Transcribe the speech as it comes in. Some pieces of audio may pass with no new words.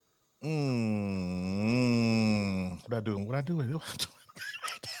What I doing? What I doing?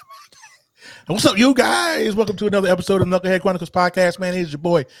 What's up, you guys? Welcome to another episode of Knucklehead Chronicles podcast. Man, here's your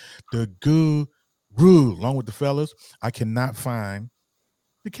boy, the Guru, along with the fellas. I cannot find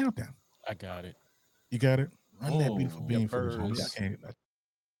the countdown. I got it. You got it? Run that beautiful bean for us, homie. I Yuppers. can't.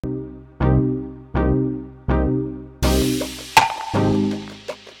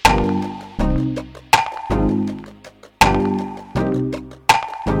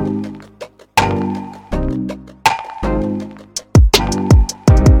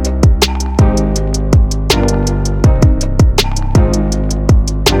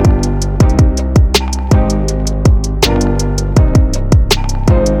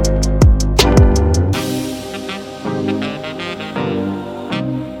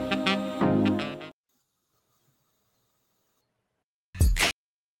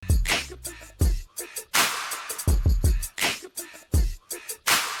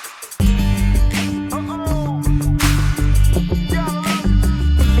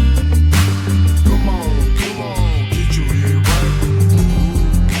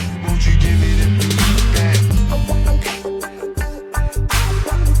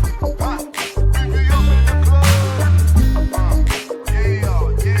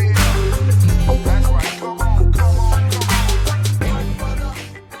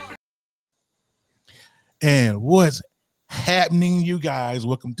 And what's happening, you guys?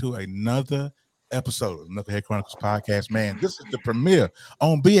 Welcome to another episode of Knucklehead Chronicles podcast. Man, this is the premiere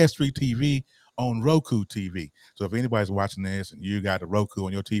on BS3 TV, on Roku TV. So if anybody's watching this and you got a Roku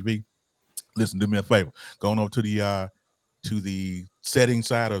on your TV, listen, do me a favor. Go on over to the setting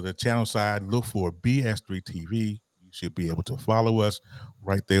side or the channel side, look for BS3 TV. You should be able to follow us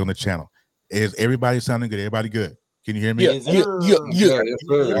right there on the channel. Is everybody sounding good? Everybody good? Can you hear me? Yes, sir.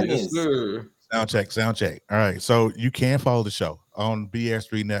 Yes, sir. Sound check. All right. So you can follow the show on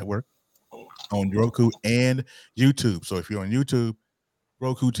BS3 Network, on Roku and YouTube. So if you're on YouTube,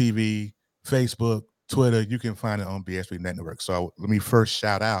 Roku TV, Facebook, Twitter, you can find it on BS3 Network. So let me first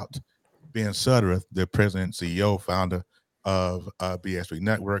shout out Ben Suttereth, the president, CEO, founder of BS3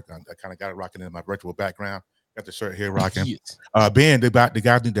 Network. I kind of got it rocking in my virtual background. Got the shirt here rocking. Yes. Ben, the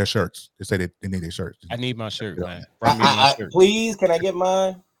guys need their shirts. They say they need their shirts. I need my shirt, Yeah. man. Bring me my shirt. Please, can I get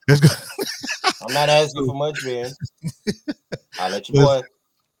mine? Let's go. I'm not asking for much, man. I'll let you boy.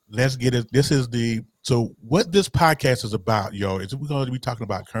 Let's get it. So what this podcast is about, yo, is we're going to be talking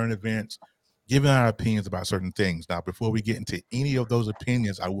about current events, giving our opinions about certain things. Now, before we get into any of those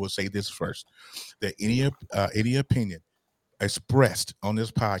opinions, I will say this first, that any opinion expressed on this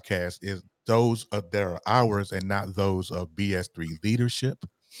podcast is those that are ours and not those of BS3 leadership.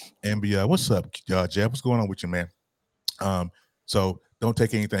 And what's up, Jeff? What's going on with you, man? So don't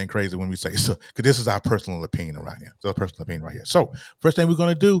take anything crazy when we say so, because this is our personal opinion right here. So personal opinion right here. So first thing we're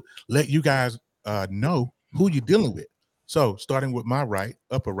going to do, let you guys know who you're dealing with. So starting with my right,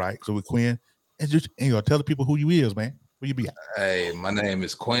 upper right, so with Quinn, and just tell the people who you is, man. Where you be at? Hey, my name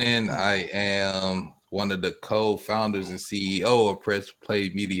is Quinn. I am one of the co-founders and CEO of Press Play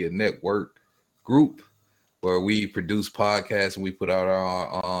Media Network Group, where we produce podcasts and we put out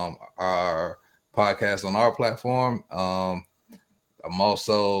our podcast on our platform. I'm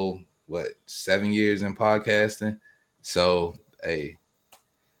also 7 years in podcasting, so hey,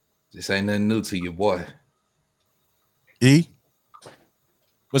 this ain't nothing new to you, boy. E.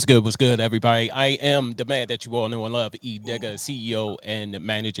 What's good, everybody? I am the man that you all know and love, Edigga, CEO and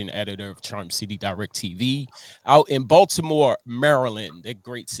managing editor of Charm City Direct TV, out in Baltimore, Maryland, the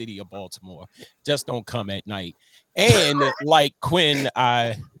great city of Baltimore. Just don't come at night. And like Quinn,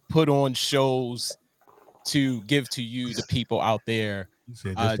 I put on shows to give to you, the people out there,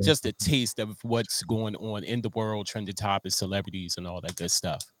 just a taste of what's going on in the world, trending topics, celebrities, and all that good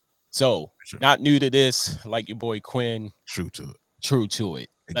stuff. So, not new to this, like your boy Quinn. True to it.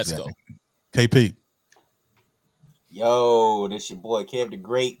 Let's go. KP. Yo, this your boy Kev the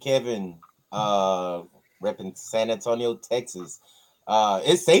Great, Kevin, repping San Antonio, Texas.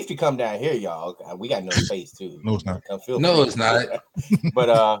 It's safe to come down here, y'all. We got no space too. No, it's not. It's not.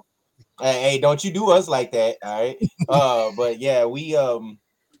 But hey, don't you do us like that, all right? But yeah, we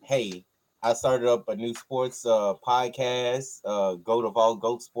hey, I started up a new sports podcast, Goat of All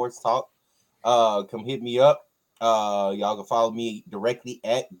Goat Sports Talk. Come hit me up. Y'all can follow me directly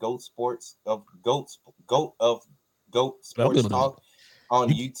at Goat Sports Talk on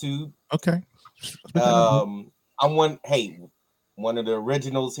YouTube. Okay. I'm one of the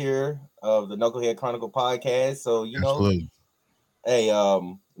originals here of the Knucklehead Chronicle podcast. So Absolutely. Hey,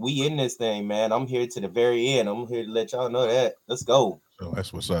 we in this thing, man. I'm here to the very end. I'm here to let y'all know that. Let's go. So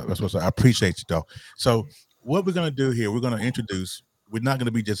that's what's up. I appreciate you, though. So what we're gonna do here, we're gonna introduce we're not going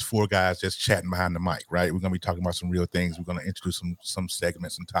to be just four guys just chatting behind the mic, right? We're going to be talking about some real things. We're going to introduce some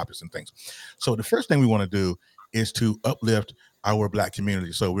segments and topics and things. So the first thing we want to do is to uplift our Black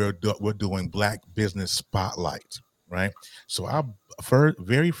community. So we're doing Black Business Spotlight, right? So our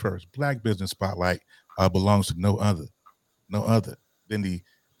very first Black Business Spotlight belongs to no other than the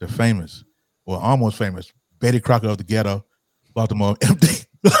famous, or almost famous, Betty Crocker of the ghetto, Baltimore MD.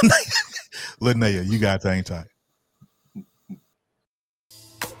 Linnea, you got hang tight.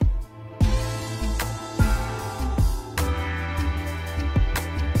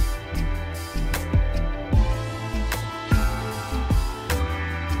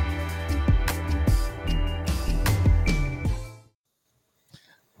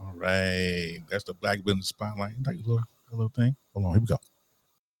 All right, that's the Black Business Spotlight. Like a little thing. Hold on, here we go.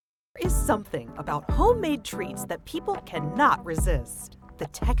 There is something about homemade treats that people cannot resist. The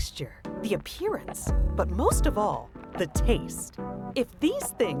texture, the appearance, but most of all, the taste. If these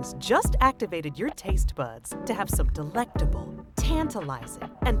things just activated your taste buds to have some delectable,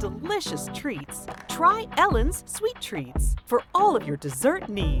 tantalizing, and delicious treats, try Ellen's Sweet Treats for all of your dessert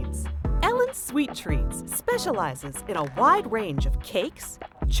needs. Ellen's Sweet Treats specializes in a wide range of cakes,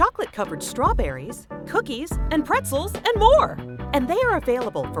 chocolate-covered strawberries, cookies, and pretzels, and more. And they are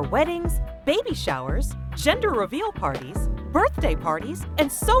available for weddings, baby showers, gender reveal parties, birthday parties,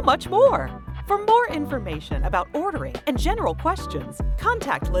 and so much more. For more information about ordering and general questions,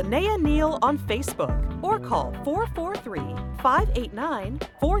 contact Linnea Neal on Facebook or call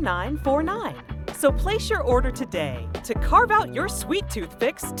 443-589-4949. So place your order today to carve out your sweet tooth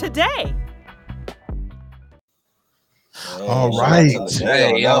fix today. All right.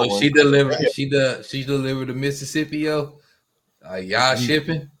 Hey, yo, she delivered the Mississippi, yo. Y'all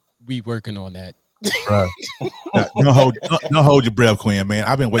shipping? We working on that. Right. Don't hold your breath, Quinn, man.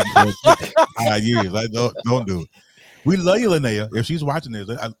 I've been waiting for 5 years. Like, don't do it. We love you, Linnea. If she's watching this,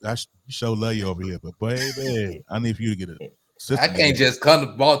 I sure love you over here. But baby, I need for you to get a system. I can't just come to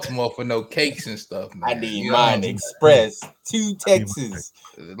Baltimore for no cakes and stuff, man. I need mine express to Texas.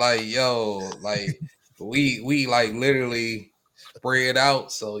 Like, yo, like we like literally spread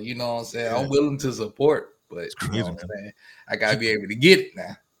out. So you know what I'm saying? I'm willing to support, but crazy, you know what I'm saying? I gotta be able to get it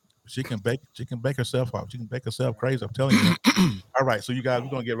now. She can bake herself up. She can bake herself crazy. I'm telling you. All right, so you guys, we're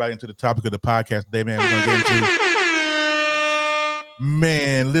gonna get right into the topic of the podcast today, man. We're gonna get into,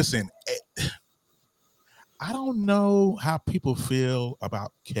 man. Listen, I don't know how people feel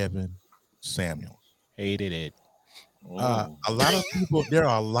about Kevin Samuels. Hated it. A lot of people. There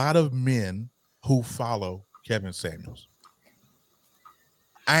are a lot of men who follow Kevin Samuels.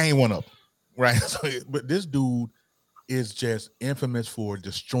 I ain't one of them, right? So, but this dude is just infamous for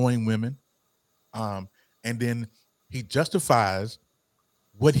destroying women, and then he justifies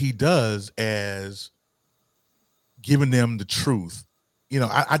what he does as giving them the truth. You know,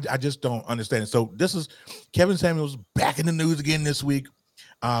 I just don't understand it. So this is Kevin Samuels back in the news again this week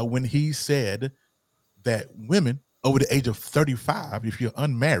when he said that women over the age of 35, if you're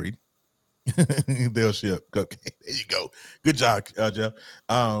unmarried, they'll ship. Okay, there you go. Good job, Jeff.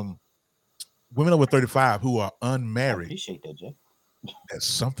 Women over 35 who are unmarried. I appreciate that, Jeff. That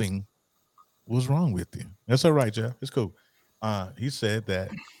something was wrong with you. That's all right, Jeff. It's cool. He said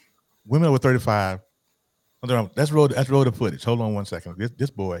that women over 35. Let's roll the footage. Hold on one second. This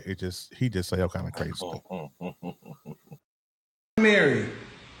boy, he just say all kind of crazy stuff. Mary,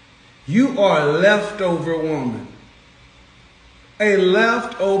 you are a leftover woman. A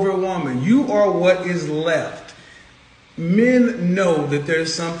leftover woman. You are what is left. Men know that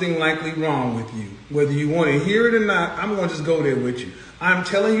there's something likely wrong with you. Whether you want to hear it or not, I'm going to just go there with you. I'm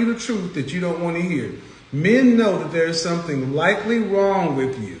telling you the truth that you don't want to hear. Men know that there's something likely wrong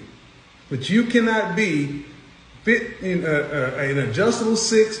with you. But you cannot be fit in an adjustable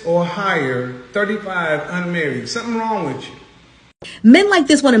 6 or higher, 35, unmarried. Something wrong with you. Men like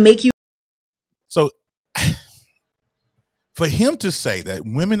this want to make you. So for him to say that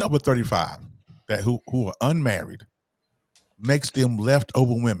women over 35 that who are unmarried makes them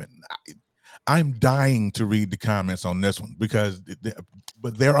leftover women, I'm dying to read the comments on this one because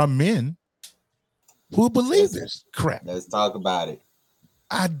but there are men who believe this crap. Let's talk about it.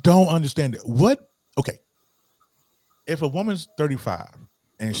 I don't understand it. What? Okay. If a woman's 35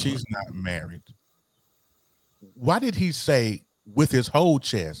 and she's not married, why did he say with his whole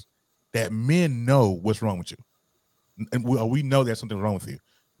chest that men know what's wrong with you? And we know there's something wrong with you.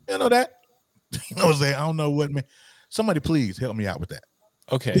 You know that? You know what I'm saying? I don't know what, man. Somebody please help me out with that.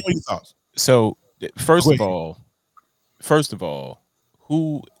 Okay. What are your thoughts? So first of all,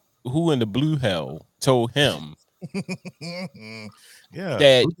 who in the blue hell told him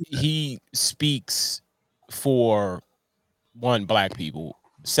that he speaks for one, black people.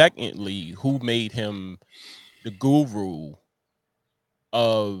 Secondly, who made him the guru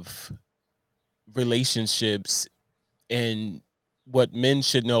of relationships and what men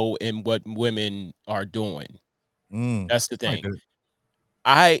should know and what women are doing. That's the thing.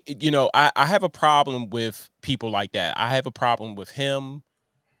 I have a problem with people like that. I have a problem with him,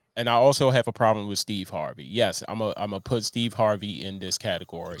 and I also have a problem with Steve Harvey. Yes, I'm a put Steve Harvey in this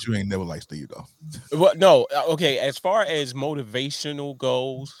category. But you ain't never like Steve though. Well, no, okay. As far as motivational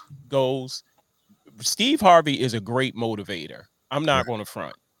goes, Steve Harvey is a great motivator. I'm not going to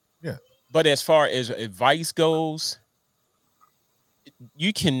front. Yeah. But as far as advice goes,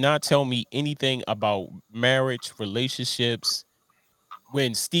 you cannot tell me anything about marriage, relationships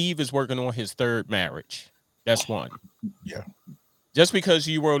when Steve is working on his third marriage. That's one. Yeah. Just because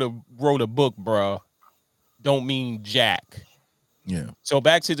you wrote a book, bruh, don't mean jack. Yeah. So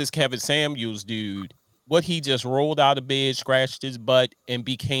back to this Kevin Samuels dude, what he just rolled out of bed, scratched his butt, and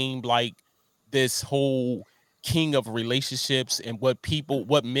became like this whole king of relationships and what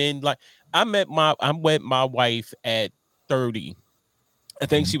men like. I met my wife at 30. I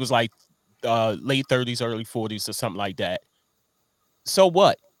think she was like late 30s, early 40s or something like that. So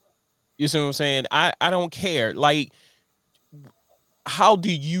what? You see what I'm saying? I don't care. Like, how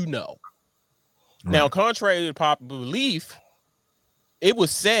do you know? Right. Now, contrary to popular belief, it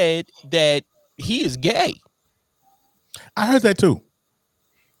was said that he is gay. I heard that too.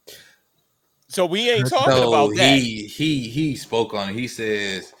 So we ain't talking about that. He spoke on it. He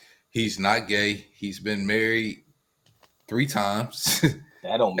says he's not gay. He's been married 3 times.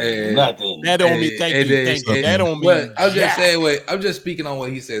 That don't mean nothing. That don't mean thank you. That don't mean I'm just saying. Wait, I'm just speaking on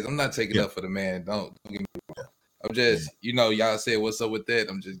what he says. I'm not taking up for the man. Don't get me wrong. I'm just, y'all said what's up with that.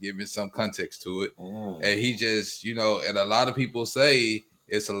 I'm just giving some context to it. And he just, and a lot of people say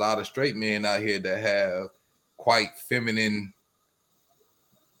it's a lot of straight men out here that have quite feminine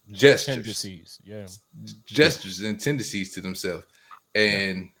gestures, gestures and tendencies to themselves.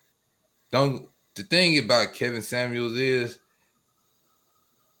 And the thing about Kevin Samuels is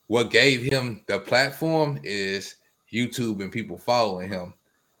what gave him the platform is YouTube and people following him.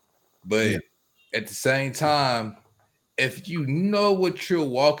 But at the same time, if you know what you're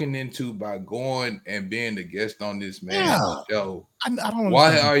walking into by going and being the guest on this man's show, I don't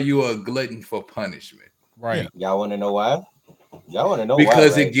why are you a glutton for punishment? Right. Y'all want to know why? Y'all want to know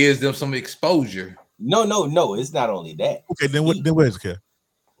because why? Right? It gives them some exposure. No. It's not only that. Okay, then what is it?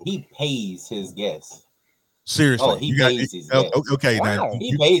 He pays his guests. Seriously, he pays his guests. Okay, wow. now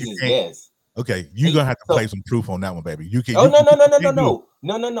he pays his guests. Okay, you're gonna have to play some proof on that one, baby. You can. No.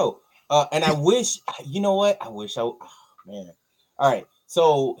 And I wish, you know what? Man. All right.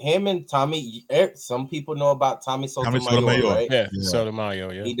 So him and Tommy, some people know about Tommy Sotomayor, right? Yeah,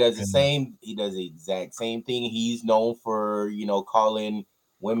 Sotomayor. Yeah, he does the same. He does the exact same thing. He's known for calling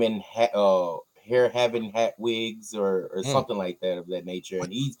women hair having hat wigs or something like that of that nature.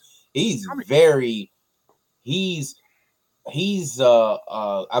 And he's I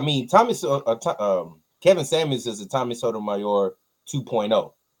mean Kevin Samuels is a Tommy Sotomayor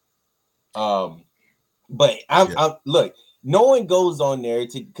 2.0. But I'm look. No one goes on there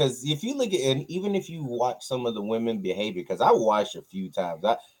because if you look at and even if you watch some of the women behavior, because I watched a few times.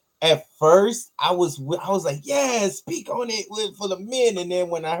 At first I was like, yeah, speak on it for the men, and then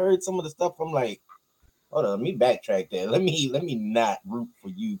when I heard some of the stuff, I'm like, hold on, let me backtrack there. Let me not root for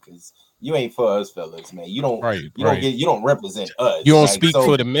you because you ain't for us fellas, man. You don't you don't represent us. You don't speak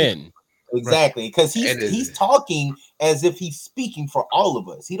for the men. Exactly, because he's talking as if he's speaking for all of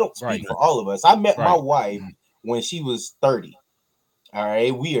us. He don't speak for all of us. I met my wife when she was 30. All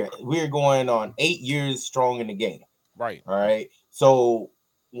right, we're going on 8 years strong in the game. Right. All right. So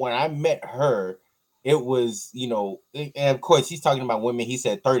when I met her, it was and of course he's talking about women. He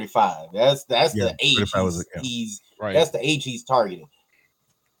said 35. That's the age that's the age he's targeting.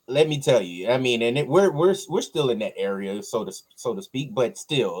 Let me tell you. I mean, and we're still in that area, so to speak, but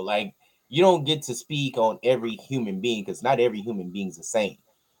still, like, you don't get to speak on every human being because not every human being is the same.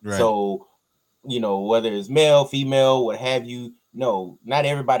 Right. So, whether it's male, female, what have you, no, not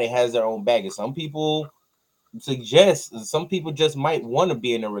everybody has their own baggage. Some people just might want to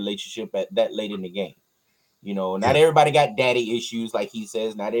be in a relationship at that late in the game. Not everybody got daddy issues, like he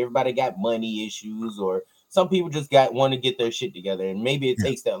says. Not everybody got money issues, or some people just want to get their shit together, and maybe it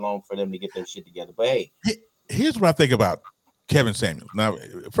takes that long for them to get their shit together. But hey, here's what I think about Kevin Samuels. Now,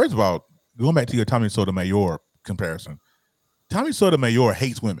 first of all, going back to your Tommy Sotomayor comparison, Tommy Sotomayor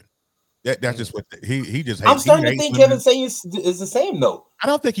hates women. That's just what he just hates. I'm starting to think Kevin Samuels is the same though. I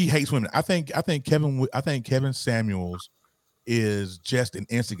don't think he hates women. I think Kevin Samuels is just an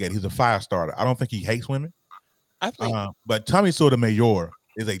instigator. He's a fire starter. I don't think he hates women. I think But Tommy Sotomayor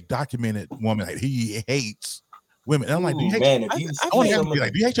is a documented woman. Like, he hates women. And I'm like, do you hate? Man, if I, you I I want see to ask think some you, of like,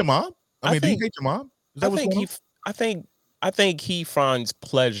 the do you hate your mom? I I mean, do you think hate your mom? Is I that what's think going he on? I think he finds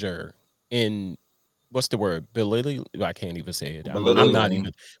pleasure in what's the word? Belittling. I can't even say it. I'm not belittling.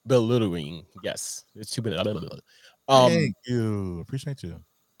 even belittling. Yes, it's too bit. Thank you. Appreciate you.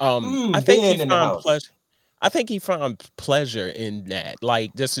 I think he Dan in the found house. pleasure. I think he found pleasure in that.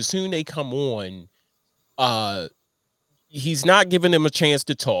 Like just as soon they come on, uh, he's not giving them a chance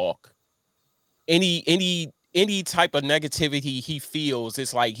to talk. Any type of negativity he feels,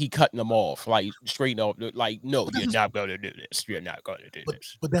 it's like he cutting them off, like straight up, like no, But you're that's not gonna do this. You're not gonna do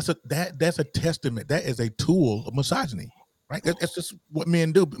this. but that's a testament. That is a tool of misogyny, right? That's just what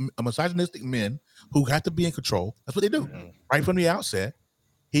men do. Misogynistic men who have to be in control. That's what they do. Right from the outset,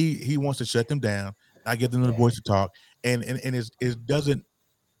 he wants to shut them down, not give them the voice to talk, and it doesn't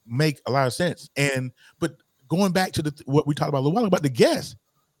make a lot of sense. And but going back to what we talked about a little while about the guest,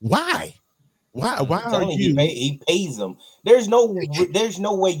 why? Why I'm are telling you, you? he pays them. There's no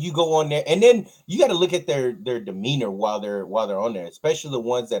way you go on there, and then you got to look at their demeanor while they're on there, especially the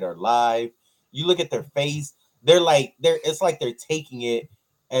ones that are live. You look at their face; it's like they're taking it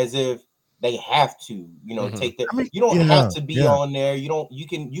as if they have to, take the. I mean, You don't yeah, have to be yeah. on there. You don't. You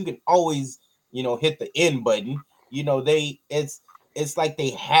can always, hit the end button. It's like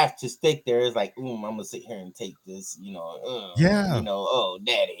they have to stick there. It's like, I'm gonna sit here and take this, Yeah. oh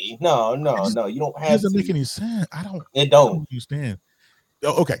daddy. No, you don't It have doesn't make to. any sense. I It don't don't. understand.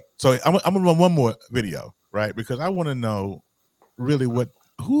 Okay, so I'm gonna run one more video, right? Because I want to know really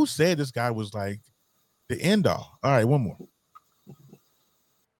who said this guy was like the end all. All right, one more.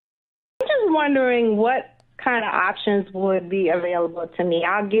 I'm just wondering what kind of options would be available to me.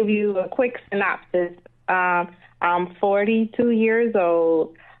 I'll give you a quick synopsis. I'm 42 years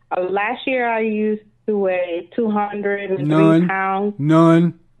old. Last year I used to weigh 203 pounds.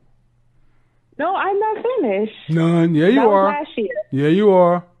 None. No, I'm not finished. None. Yeah, you That was are. last year. Yeah, you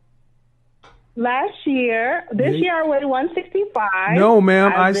are. This year I weighed 165. No,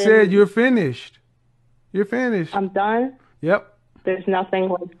 ma'am. I said you're finished. You're finished. I'm done. Yep. There's nothing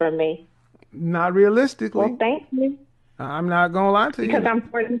left for me. Not realistically. Well, thank you. I'm not gonna lie to you. Because I'm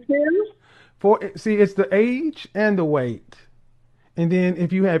 42. See, it's the age and the weight, and then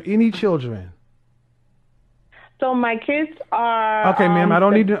if you have any children. So my kids are. Okay, ma'am. I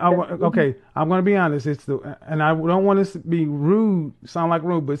don't need to. Okay, I'm going to be honest. And I don't want to be rude. Sound like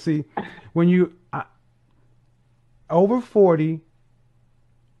rude, but see, when you over 40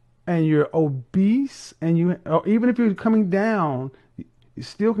 and you're obese, and or even if you're coming down, you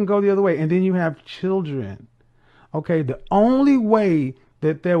still can go the other way. And then you have children. Okay, the only way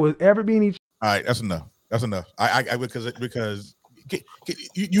that there would ever be any. All right, that's enough. That's enough. I because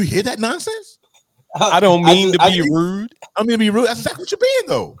you hear that nonsense? I don't mean to be rude. I mean to be rude. That's exactly what you're being,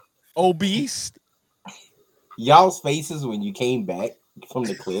 though. Obese. Y'all's faces when you came back from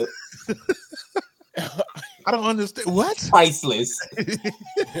the clip. I don't understand. What? Priceless.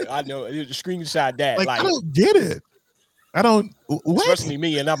 I know. Screenshot that. Like, I don't get it. I don't. What? Especially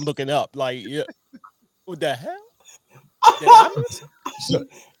me, and I'm looking up. Like, yeah. What the hell? Did I miss?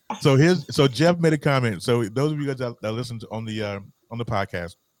 So Jeff made a comment. So those of you guys that listen to on the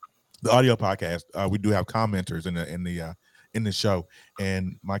podcast, the audio podcast, we do have commenters in the show.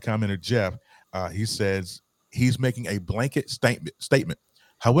 And my commenter Jeff, he says he's making a blanket statement.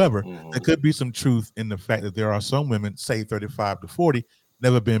 However, there could be some truth in the fact that there are some women, say 35 to 40,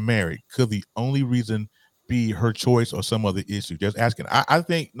 never been married. Could the only reason be her choice or some other issue? Just asking. I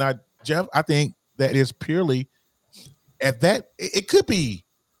think not, Jeff. I think that is purely at that. It could be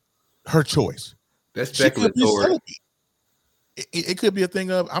her choice. That's speculatory. It could be a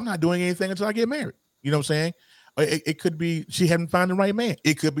thing of I'm not doing anything until I get married. You know what I'm saying? It could be she hadn't found the right man.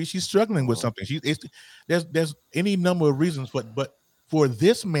 It could be she's struggling with something. There's any number of reasons, but for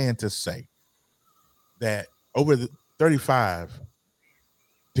this man to say that over the 35,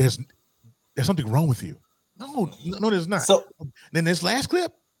 there's something wrong with you. No, there's not. So then this last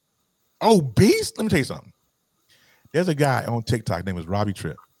clip, obese. Let me tell you something. There's a guy on TikTok named Robbie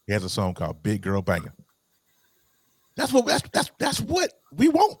Tripp. He has a song called "Big Girl Banging." That's what we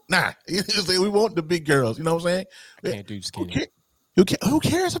want. Nah, we want the big girls. You know what I'm saying? Can't do skinny. Who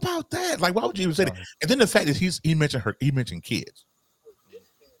cares about that? Like, why would you even say that? And then the fact is, he mentioned kids.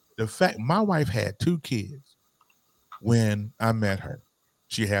 The fact my wife had 2 kids when I met her.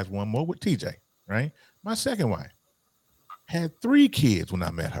 She has one more with TJ, right? My second wife had 3 kids when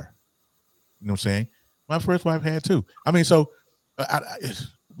I met her. You know what I'm saying? My first wife had 2. I mean, so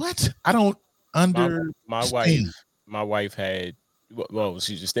what? I don't understand. My wife had well,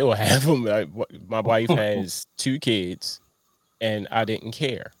 she should still have them. My wife has 2 kids, and I didn't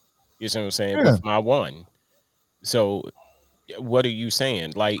care. You see what I'm saying? Yeah. With my one. So what are you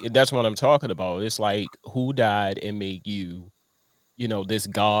saying? Like, that's what I'm talking about. It's like, who died and made you, this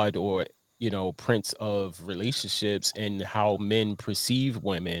god or, prince of relationships, and how men perceive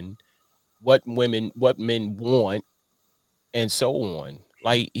women, what men want, and so on.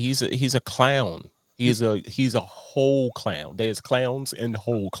 Like, he's a clown. He's a whole clown. There's clowns and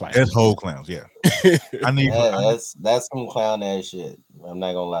whole clowns. That's whole clowns. Yeah. That's some clown ass shit. I'm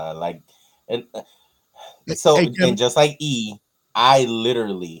not gonna lie. Like, and Hey, and just like I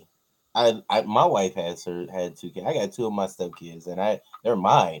literally, my wife had 2 kids. I got 2 of my stepkids, and they're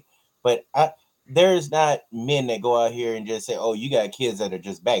mine. But there's not men that go out here and just say, "Oh, you got kids that are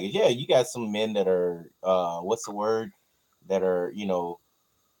just baggage." Yeah, you got some men that are what's the word? That are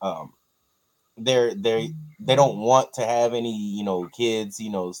um they don't want to have any kids.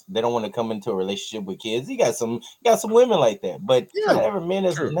 They don't want to come into a relationship with kids. You got some women like that, but Yeah, not every man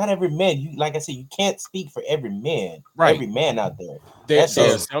is true. not every man. You, like I said, you can't speak for every man. Right. Every man out there. There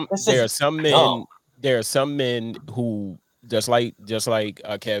are some men who just like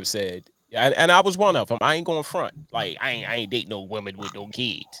Kev said, and I was one of them. I ain't going front. Like, I ain't dating no woman with no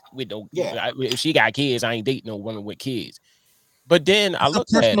kids. If she got kids, I ain't dating no woman with kids. But then I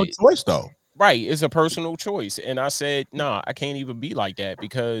looked at it. Choice though. Right, it's a personal choice, and I said, "Nah, I can't even be like that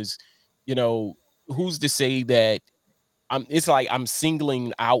because, who's to say that It's like I'm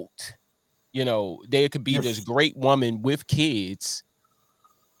singling out. There could be this great woman with kids,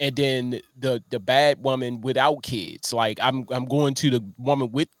 and then the bad woman without kids. Like, I'm going to the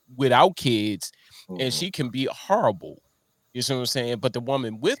woman without kids, and she can be horrible. You see what I'm saying? But the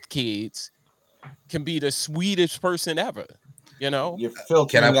woman with kids can be the sweetest person ever. You're Can I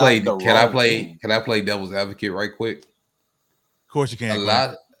filtering play? out the Can I wrong play? thing. Can I play devil's advocate right quick? Of course you can. A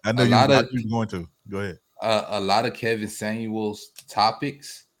lot. I know a you. lot of You're going to go ahead. a lot of Kevin Samuel's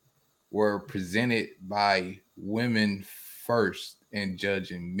topics were presented by women first and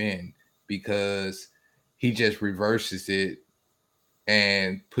judging men, because he just reverses it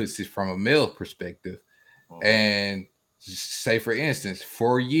and puts it from a male perspective. And say, for instance,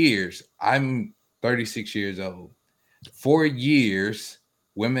 for years, I'm 36 years old. For years,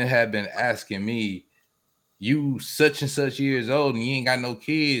 women have been asking me, "You such and such years old and you ain't got no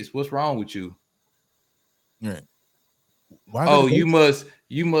kids. What's wrong with you?" Right. Oh, you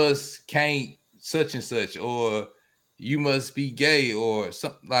must can't such and such, or you must be gay or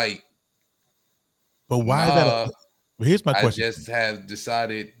something like. But why is that? Here's my question. I just have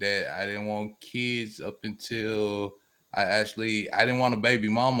decided that I didn't want kids up until I didn't want a baby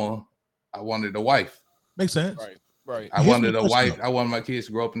mama. I wanted a wife. Makes sense. Right. I wanted a wife. I wanted my kids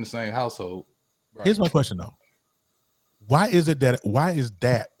to grow up in the same household. Right. Here's my question though. Why is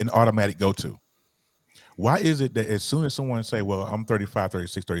that an automatic go-to? Why is it that as soon as someone say, well, I'm 35,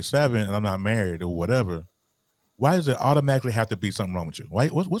 36, 37, and I'm not married or whatever, why does it automatically have to be something wrong with you?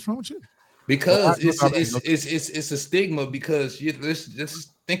 What's wrong with you? Because it's a stigma, because let's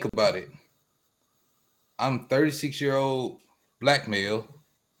just think about it. I'm 36-year-old black male,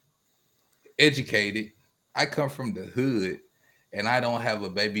 educated. I come from the hood, and I don't have a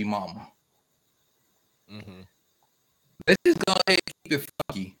baby mama. Mm-hmm. Let's just go ahead and keep it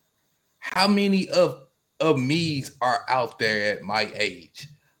funky. How many of me's are out there at my age?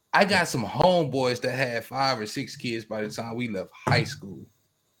 I got some homeboys that had 5 or 6 kids by the time we left high school.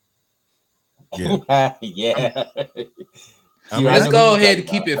 Yeah. Yeah. Let's go ahead and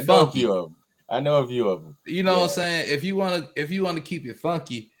keep it funky. I know a few of them. You know what I'm saying? If you want to keep it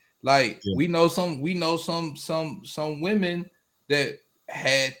funky, like we know some women that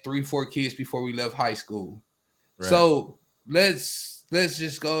had 3-4 kids before we left high school. Right. So let's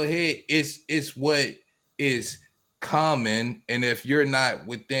just go ahead. It's what is common, and if you're not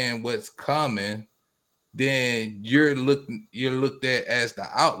within what's common, then you're looked at as the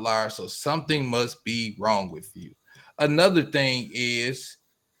outlier. So something must be wrong with you. Another thing is,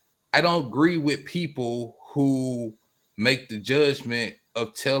 I don't agree with people who make the judgment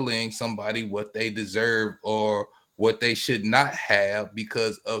of telling somebody what they deserve or what they should not have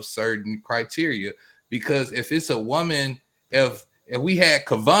because of certain criteria. Because if it's a woman, if we had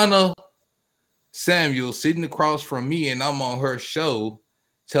Kavana Samuel sitting across from me and I'm on her show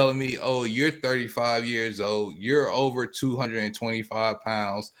telling me, oh, you're 35 years old, you're over 225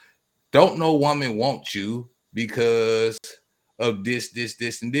 pounds, don't no woman want you because of this,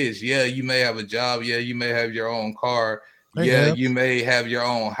 and this. Yeah, you may have a job. Yeah, you may have your own car. Yeah, you may have your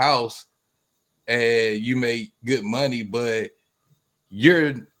own house and you make good money, but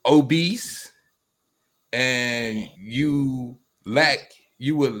you're obese and you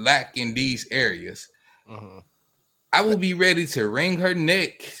you would lack in these areas. Mm-hmm. I will be ready to wring her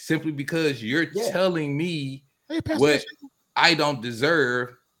neck simply because you're telling me what I don't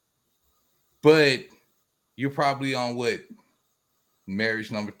deserve, but you're probably on what,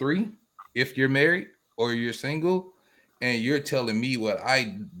 marriage number 3, if you're married or you're single, and you're telling me what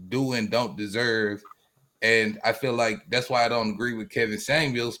I do and don't deserve. And I feel like that's why I don't agree with Kevin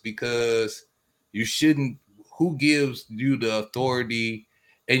Samuels, because you shouldn't. Who gives you the authority?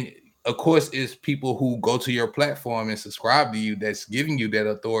 And of course, it's people who go to your platform and subscribe to you that's giving you that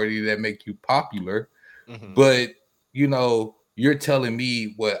authority, that make you popular. Mm-hmm. But you're telling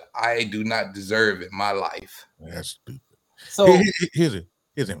me what I do not deserve in my life. That's stupid. So here's it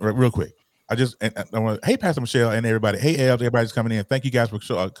real quick. I want hey, Pastor Michelle and everybody. Hey, Els, everybody's coming in. Thank you guys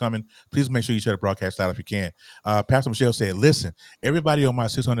for coming. Please make sure you share the broadcast out if you can. Pastor Michelle said, listen, everybody on my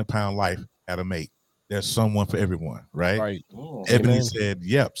 600-pound life had a mate. There's someone for everyone, right? Right. Ebony said,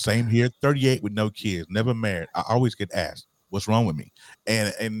 yep, same here. 38 with no kids, never married. I always get asked, what's wrong with me?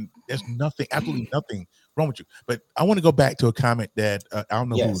 And there's nothing, absolutely nothing wrong with you. But I want to go back to a comment that I don't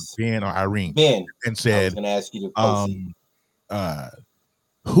know who was Ben or Irene. Ben, and said, I was going to ask you to post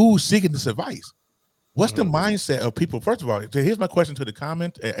who's seeking this advice? What's the mindset of people? First of all, here's my question to the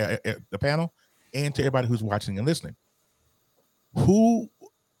comment, the panel, and to everybody who's watching and listening.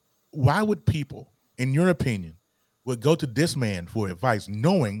 Why would people, in your opinion, would go to this man for advice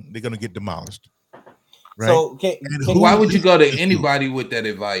knowing they're going to get demolished? Right. So why would you go to anybody with that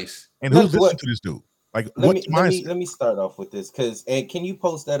advice? And who's listening to this dude? Like, let me start off with this, because and can you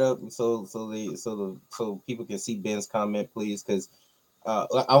post that up so people can see Ben's comment, please? Because I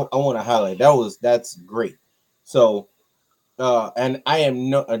want to highlight that's great. So and I am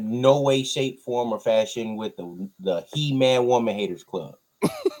no way, shape, form, or fashion with the He-Man Woman Haters Club.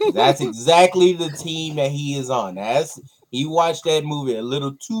 That's exactly the team that he is on. He watched that movie a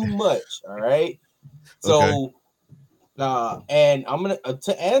little too much. All right. So and I'm gonna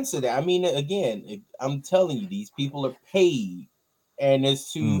to answer that. I mean, again, I'm telling you, these people are paid, and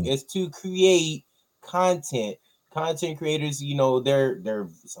it's to create content. Content creators, they're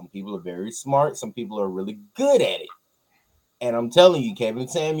some people are very smart, some people are really good at it. And I'm telling you, Kevin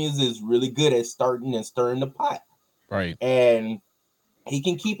Samuels is really good at starting and stirring the pot. Right. And he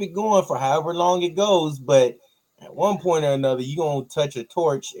can keep it going for however long it goes, but at one point or another, you're going to touch a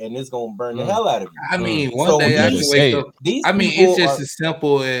torch and it's going to burn the hell out of you. I mean, one day I can wake up. It's just as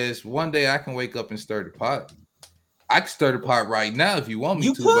simple as one day I can wake up and stir the pot. I can stir the pot right now if you want me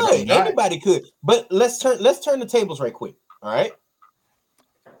to. Could. But I'm not. Anybody could. But let's turn the tables right quick. All right.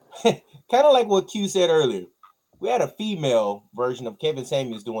 Kind of like what Q said earlier. We had a female version of Kevin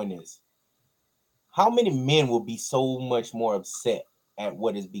Samuels doing this. How many men will be so much more upset at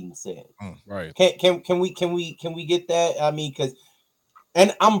what is being said? Right. Can we get that? I mean,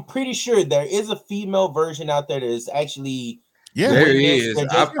 and I'm pretty sure there is a female version out there that is actually there is.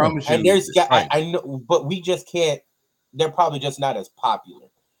 I promise you. And I know, but we just can't. They're probably just not as popular.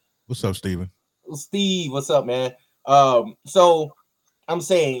 What's up, Steven? Steve, what's up, man? So I'm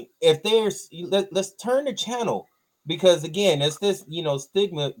saying if let's turn the channel, because again, it's this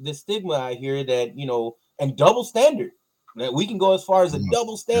stigma out here that and double standard. That we can go as far as a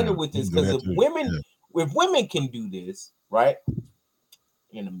double standard with this, because if women can do this, right?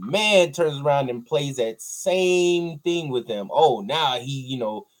 And a man turns around and plays that same thing with them. Oh, now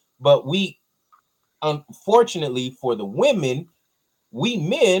but we, unfortunately for the women, we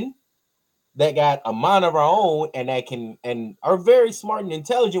men that got a mind of our own and that can and are very smart and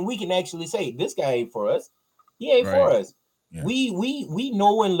intelligent, we can actually say this guy ain't for us. He ain't for us. Yeah. We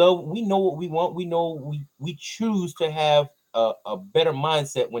know and love. We know what we want. We know we choose to have a better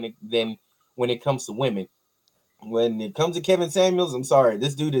mindset when it comes to women. When it comes to Kevin Samuels, I'm sorry,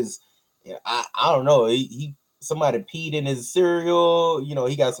 this dude is I don't know. He somebody peed in his cereal.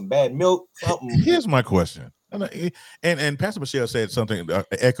 He got some bad milk. Something. Here's my question. And Pastor Michelle said something,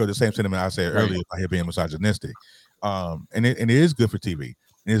 echoed the same sentiment I said earlier about him being misogynistic. And it is good for TV.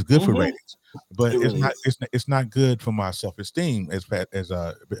 And it's good for ratings, but it's not good for my self-esteem, as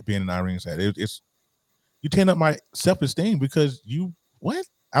being an Irene said. It's you tearing up my self-esteem because you what?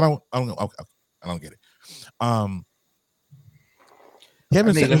 I don't get it.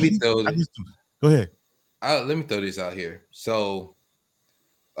 Kevin said, let me throw this. Go ahead. Let me throw this out here. So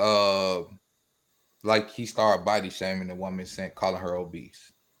like he started body shaming the woman, calling her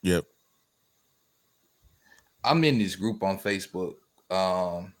obese. Yep. I'm in this group on Facebook,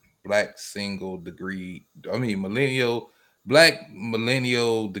 Black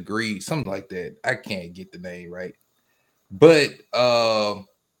Millennial Degree, something like that. I can't get the name right. But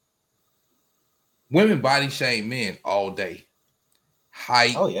women body shame men all day.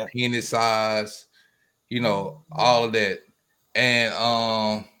 height, penis size, all of that.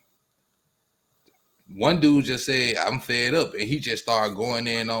 And one dude just said, I'm fed up, and he just started going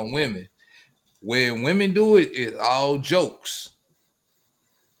in on women. When women do it, it's all jokes.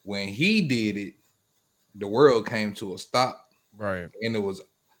 When he did it, the world came to a stop. Right. And it was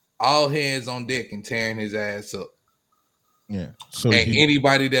all hands on deck and tearing his ass up. Yeah. So and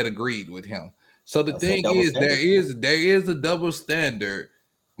anybody that agreed with him. So the thing is, there is a double standard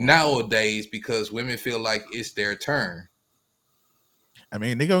nowadays because women feel like it's their turn. I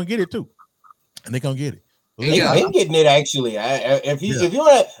mean, they're gonna get it too, and they're gonna get it. They've been getting it actually. If you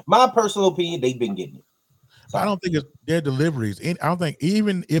want my personal opinion, they've been getting it. I don't think it's their deliveries. I don't think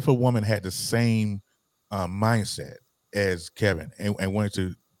even if a woman had the same mindset as Kevin and wanted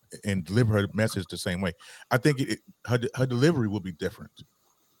to and deliver her message the same way, I think her delivery will be different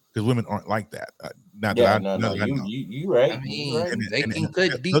because women aren't like that. You right. I mean, right. they can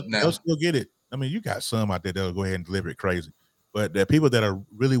cut deep now. They'll still get it. I mean, you got some out there that'll go ahead and deliver it crazy, but the people that are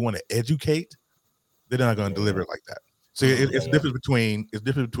really want to educate, they're not going to deliver it like that. So it's different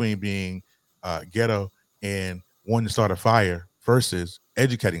between being ghetto and wanting to start a fire versus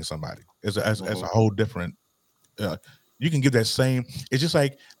educating somebody. It's a whole different. You can give that same. It's just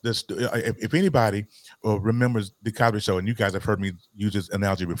like this. If anybody remembers the Cosby Show, and you guys have heard me use this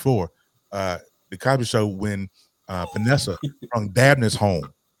analogy before, the Cosby Show when Vanessa from Dabney's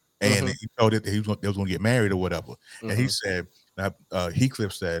home, and he told it that they was going to get married or whatever, and he said,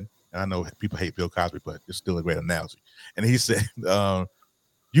 Heathcliff said, and I know people hate Bill Cosby, but it's still a great analogy, and he said,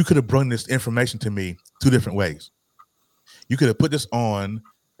 you could have brought this information to me two different ways. You could have put this on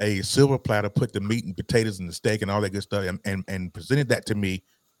a silver platter, put the meat and potatoes and the steak and all that good stuff, and presented that to me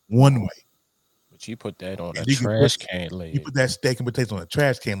one way. But you put that on a trash can lid. You put that steak and potatoes on a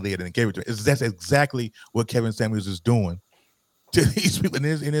trash can lid and gave it to me. That's exactly what Kevin Samuels is doing to these people, and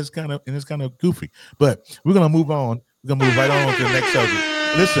it's kind of goofy. But we're gonna move on. We're gonna move right on to the next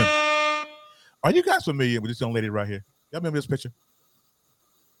subject. Listen, are you guys familiar with this young lady right here? Y'all remember this picture?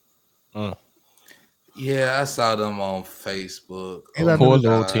 Yeah, I saw them on Facebook. Poor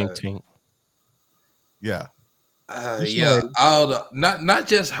little Tink Tink. Yeah. Yeah, all the not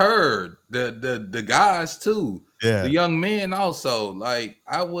just her, the guys too. Yeah, the young men also. Like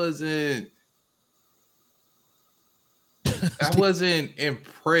I wasn't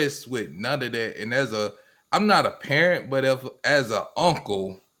impressed with none of that. And I'm not a parent, but as an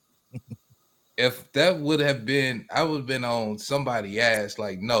uncle, if that would have been, I would have been on somebody's ass.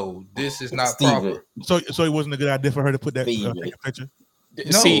 Like, no, this is not proper. So it wasn't a good idea for her to put that picture.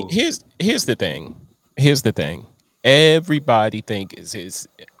 No. See, here's the thing. Here's the thing. Everybody thinks is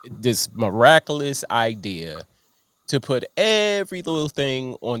this miraculous idea to put every little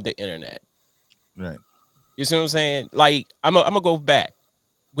thing on the internet. Right. You see what I'm saying? Like I'm gonna go back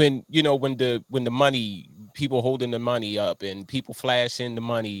when the money, people holding the money up and people flashing the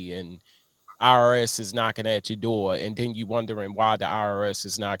money and IRS is knocking at your door, and then you wondering why the IRS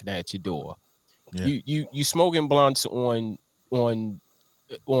is knocking at your door. Yeah. You smoking blunts on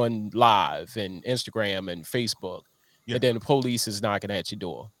live and Instagram and Facebook, and then the police is knocking at your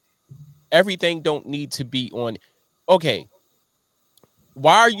door. Everything don't need to be on. Okay,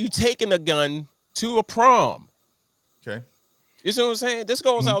 why are you taking a gun to a prom? Okay, you see what I'm saying? This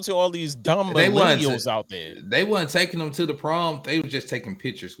goes out to all these dumb millennials out there. They weren't taking them to the prom. They were just taking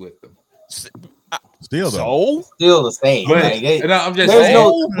pictures with them. Still the same. But, I'm just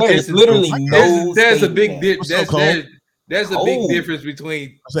saying, there's literally no. There's a big there's a big difference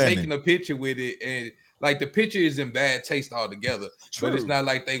between taking a picture with it and like the picture is in bad taste altogether. True. But it's not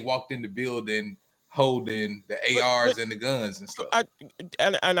like they walked in the building holding the ARs and the guns and stuff.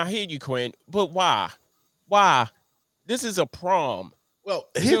 And I hear you, Quinn. But why? Why? This is a prom. Well,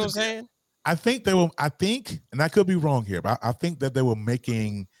 you know what I'm saying? I think, and I could be wrong here, but I think that they were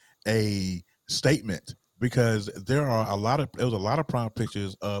making a statement because there was a lot of prom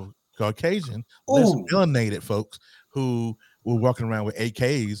pictures of Caucasian, less melanated folks who were walking around with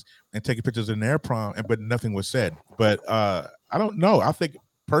AKs and taking pictures in their prom, but nothing was said. But I don't know. I think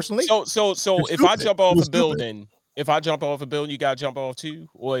personally, so if I jump off a building, you gotta jump off too,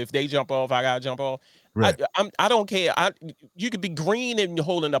 or if they jump off, I gotta jump off. Right. I don't care. You could be green and you're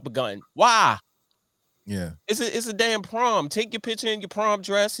holding up a gun. Why? Yeah, it's a damn prom. Take your picture in your prom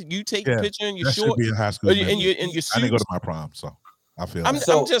dress. You take your picture in your that short. Should be in high school. In your suit. I didn't go to my prom, so I feel. I'm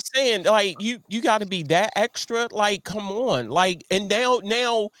just saying, like you got to be that extra. Like, come on, like, and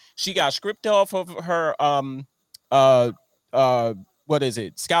now she got stripped off of her what is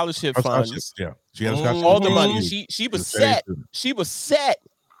it? Scholarship funds. Yeah, she had a all the money. She was set. She was set.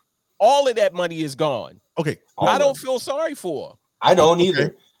 All of that money is gone. Okay, I don't feel sorry for her. I don't Okay.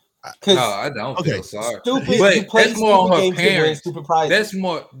 either. No, I don't feel sorry. Stupid. But You play that's more on stupid her games to win parents. stupid prizes.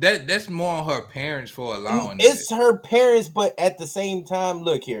 That's more on her parents for allowing It's that. her parents, but at the same time,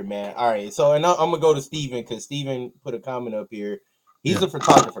 look here, man. All right, so and I'm gonna go to Steven because Steven put a comment up here. He's a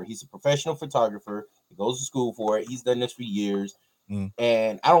photographer. He's a professional photographer. He goes to school for it. He's done this for years,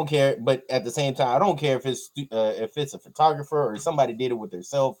 and I don't care. But at the same time, I don't care if it's a photographer or somebody did it with their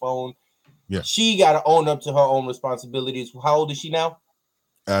cell phone. Yeah, she got to own up to her own responsibilities. How old is she now?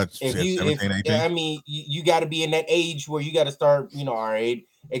 If 17, 18. I mean, you got to be in that age where you got to start, all right,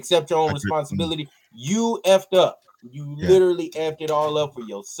 accept your own responsibility. You effed up. You literally effed it all up for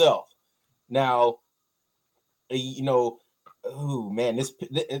yourself. Now, oh man, this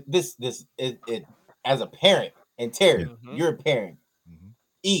as a parent, and Terry, you're a parent.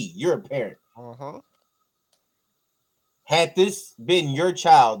 E, you're a parent. Had this been your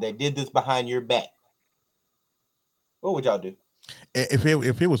child that did this behind your back, what would y'all do? If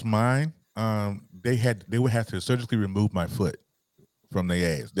it was mine, they would have to surgically remove my foot from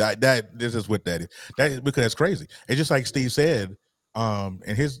their ass. This is what that is. That is because that's crazy. It's just like Steve said, and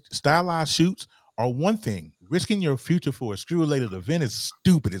his stylized shoots are one thing. Risking your future for a screw-related event is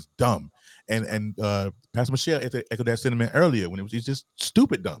stupid. It's dumb. And Pastor Michelle echoed that sentiment earlier when it's just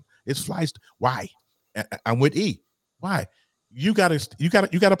stupid dumb. It's flies. Why? I'm with E. Why? You got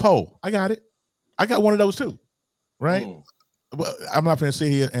a pole. I got it. I got one of those too. Right? Well, I'm not going to sit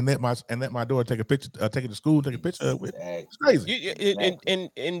here and let my daughter take a picture, take it to school, take a picture with. It's crazy.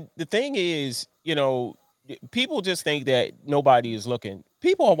 And the thing is, people just think that nobody is looking.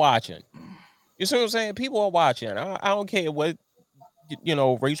 People are watching. You see what I'm saying? People are watching. I don't care what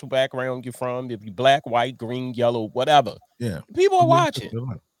racial background you're from. If you're black, white, green, yellow, whatever. Yeah, people are watching.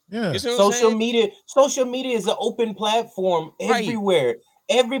 Yeah, social media is an open platform everywhere.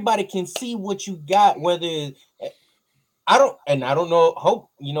 Everybody can see what you got, whether I don't know. Hope,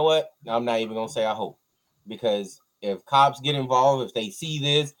 you know what? I'm not even gonna say I hope, because if cops get involved, if they see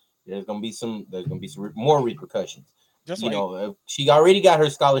this, there's gonna be some more repercussions. Just she already got her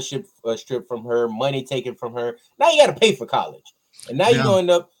scholarship stripped from her, money taken from her. Now you got to pay for college, and now you're gonna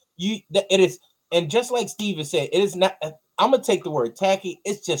end up it is. And just like Steven said, it is not. I'm gonna take the word tacky.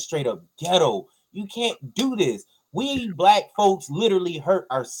 It's just straight up ghetto. You can't do this. We black folks literally hurt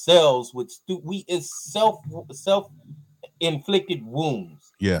ourselves with it's self-inflicted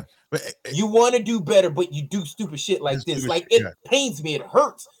wounds. Yeah. You want to do better, but you do stupid shit like this. Like it pains me. It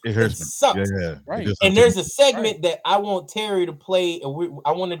hurts. It hurts. It sucks. Yeah. Right. And there's a segment that I want Terry to play. I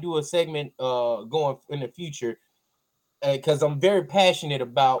want to do a segment going in the future because I'm very passionate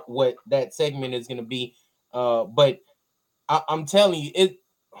about what that segment is going to be. But I'm telling you,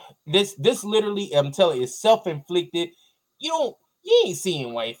 this literally, I'm telling you, it's self-inflicted. You ain't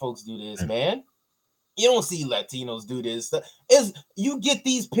seeing white folks do this, man. You don't see Latinos do this. You get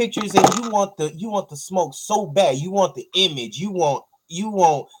these pictures and you want the smoke so bad. You want the image. You want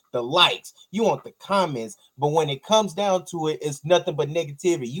the likes. You want the comments. But when it comes down to it, it's nothing but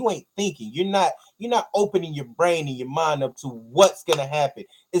negativity. You ain't thinking. You're not opening your brain and your mind up to what's gonna happen.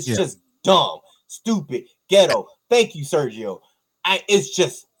 It's just dumb, stupid, ghetto. Thank you, Sergio. It's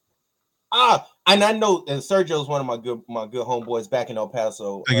just and I know Sergio is one of my good homeboys back in El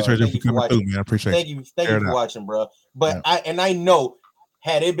Paso. Thank you, Sergio, for coming through, man. I appreciate it. Thank you for watching, bro. But I know,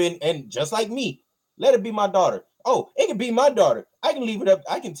 had it been, and just like me, let it be my daughter. Oh, it can be my daughter. I can leave it up.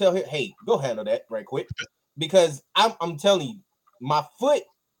 I can tell her, hey, go handle that right quick, because I'm telling you, my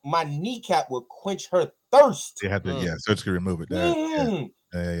kneecap will quench her thirst. They have to, surgically remove it. I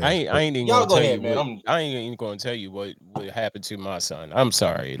ain't even gonna tell you what, I ain't even gonna tell you what happened to my son. I'm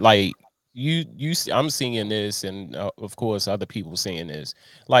sorry. Like I'm seeing this, and of course other people seeing this.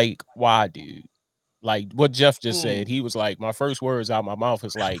 Like, why, dude? Like what Jeff just said, he was like, my first words out my mouth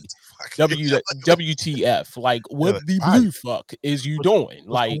is like, WTF? Like, what the blue fuck is you doing?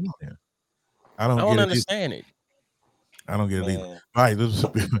 Like, I don't understand it. I don't get it either. All right,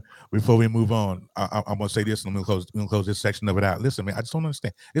 before we move on, I'm gonna say this, and I'm gonna close this section of it out. Listen, man, I just don't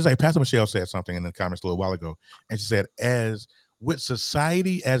understand. It's like Pastor Michelle said something in the comments a little while ago, and she said, as with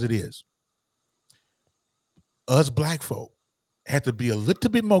society as it is, us black folk have to be a little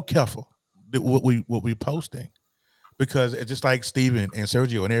bit more careful what we posting, because it's just like Steven and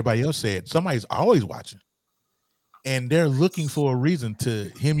Sergio and everybody else said, somebody's always watching. And they're looking for a reason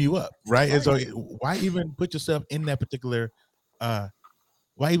to hem you up, right? And so why even put yourself in that particular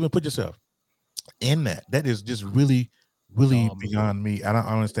why even put yourself in that? That is just really beyond me. I don't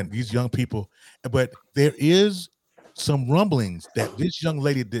understand these young people. But there is some rumblings that this young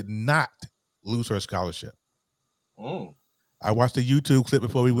lady did not lose her scholarship. I watched a YouTube clip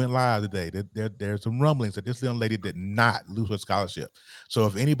before we went live today. There's some rumblings that this young lady did not lose her scholarship. So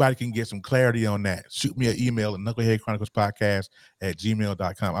if anybody can get some clarity on that, shoot me an email at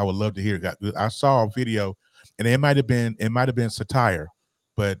knuckleheadchroniclespodcast@gmail.com. I would love to hear it. I saw a video, and it might have been satire,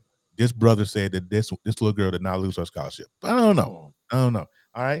 but this brother said that this little girl did not lose her scholarship. But I don't know. All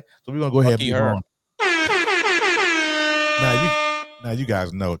right. So we're gonna go ahead and move on. Now you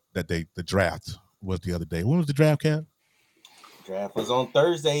guys know that the draft was the other day. When was the draft, Cam? Draft was on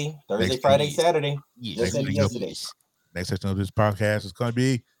Thursday, Friday, Saturday. Yes. Yesterday. Next section of this podcast is going to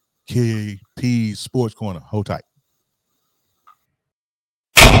be KPeeps Sports Corner. Hold tight.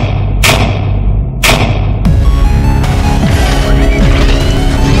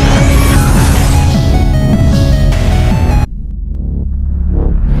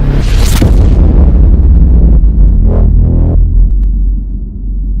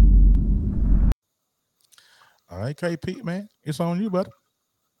 All right, KP, man, it's on you, buddy.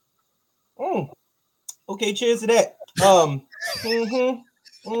 Okay, cheers to that. All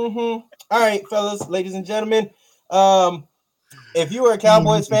right, fellas, ladies and gentlemen. If you are a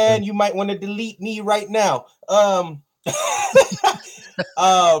Cowboys fan, you might want to delete me right now. No,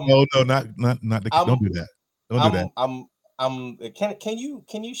 not the. Don't do that. Don't do that.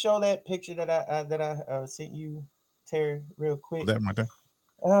 Can you show that picture that I sent you, Terry, real quick? That right there.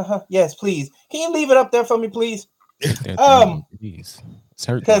 Yes, please. Can you leave it up there for me, please? Please.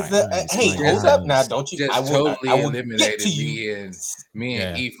 Because hey, hold up now, don't you? Just I will eliminated me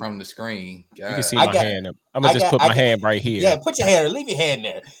and E from the screen. You can see my hand. I'm gonna just put my hand right here. Yeah, put your hand. Leave your hand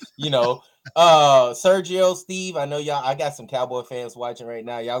there. Sergio, Steve. I know y'all. I got some Cowboy fans watching right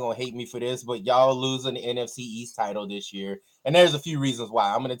now. Y'all gonna hate me for this, but y'all losing the NFC East title this year, and there's a few reasons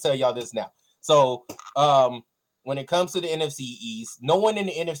why. I'm gonna tell y'all this now. So, when it comes to the NFC East, no one in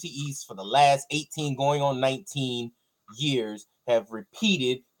the NFC East for the last 18 going on 19 years have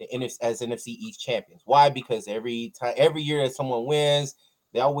repeated as NFC East champions. Why? Because every year that someone wins,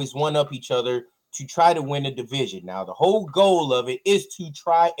 they always one up each other to try to win the division. Now, the whole goal of it is to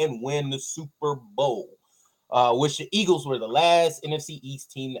try and win the Super Bowl, which the Eagles were the last NFC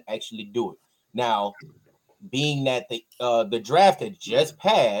East team to actually do it. Now, being that the draft had just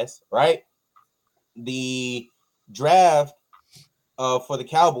passed, right? The draft for the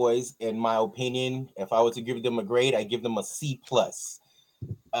Cowboys, in my opinion, if I were to give them a grade, I give them a C+. It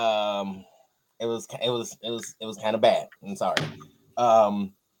was kind of bad. I'm sorry.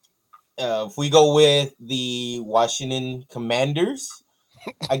 If we go with the Washington Commanders,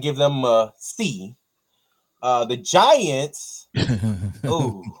 I give them a C. The Giants,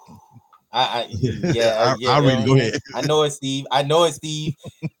 oh, I'll read it. Go ahead. I know it's Steve.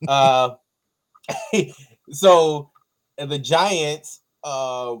 So the Giants,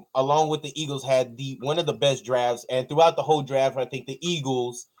 along with the Eagles, had one of the best drafts, and throughout the whole draft, I think the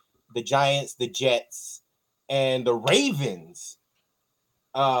Eagles, the Giants, the Jets, and the Ravens,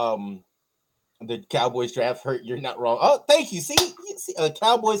 the Cowboys draft hurt. You're not wrong. Oh, thank you. See, a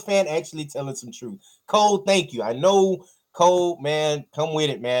Cowboys fan actually telling some truth. Cole, thank you. I know, Cole, man, come with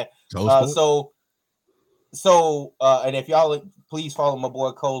it, man. And if y'all please follow my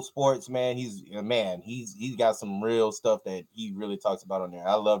boy Cole Sports, man. He's got some real stuff that he really talks about on there.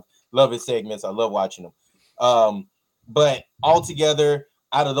 I love his segments. I love watching them. But altogether,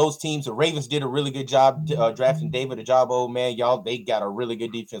 out of those teams, the Ravens did a really good job drafting David Ojabo, man. They got a really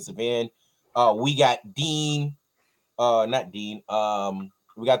good defensive end. We got Dean, not Dean.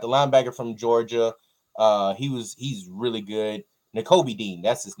 We got the linebacker from Georgia. He's really good. Nakobe Dean,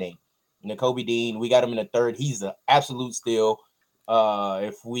 that's his name. Nakobe Dean. We got him in the third. He's an absolute steal.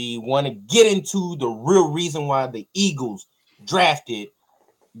 If we want to get into the real reason why the Eagles drafted,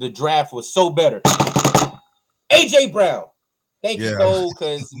 the draft was so better. AJ Brown. Thank you, Cole,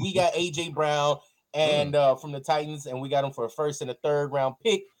 because we got AJ Brown and from the Titans, and we got him for a first and a third round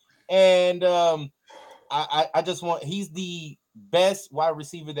pick. And I just want, he's the best wide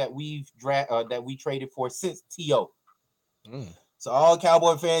receiver that we traded for since T.O. So all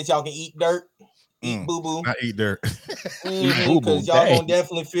Cowboy fans, y'all can eat dirt, eat boo boo. Not eat dirt. Because y'all gonna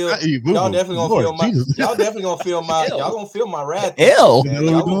definitely feel. Y'all definitely gonna feel my. Y'all definitely gonna feel my. Y'all gonna feel my wrath. God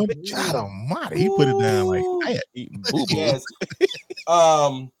almighty, he put it down like eating boo boo. Yes.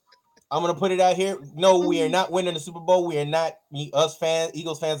 I'm gonna put it out here. No, we are not winning the Super Bowl. We are not. Us fans,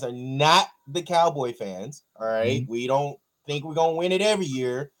 Eagles fans, are not the Cowboy fans. All right, we don't think we're gonna win it every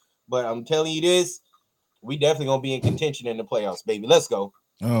year, but I'm telling you this. We definitely gonna be in contention in the playoffs, baby. Let's go.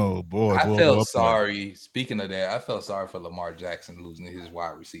 Oh boy, I felt sorry. Speaking of that, I felt sorry for Lamar Jackson losing his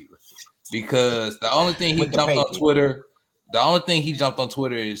wide receiver because the only thing he jumped on Twitter,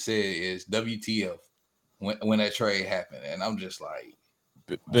 and said is WTF. when that trade happened, and I'm just like,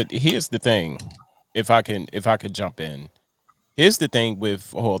 but here's the thing, if I could jump in. Here's the thing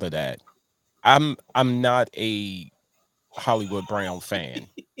with all of that. I'm not a Hollywood Brown fan.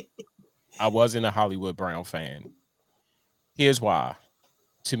 I wasn't a Hollywood Brown fan. Here's why.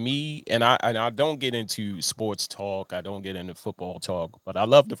 To me, and I don't get into sports talk, I don't get into football talk, but I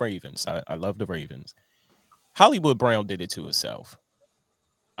love the Ravens. I love the Ravens. Hollywood Brown did it to himself.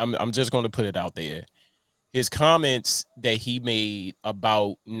 I'm just going to put it out there. His comments that he made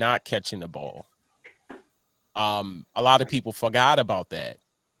about not catching the ball. A lot of people forgot about that.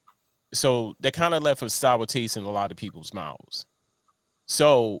 So that kind of left a sour taste in a lot of people's mouths.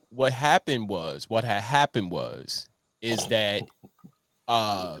 So what had happened was is that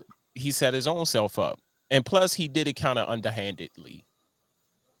he set his own self up. And plus he did it kind of underhandedly.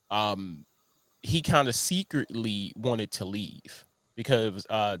 He kind of secretly wanted to leave because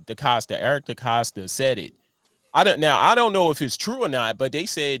Eric DaCosta said it. I don't know if it's true or not, but they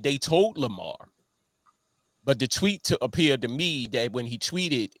said they told Lamar. But the tweet appeared to me that when he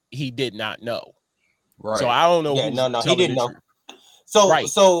tweeted, he did not know. right. So I don't know. Yeah, who's he didn't know. truth. So, Right.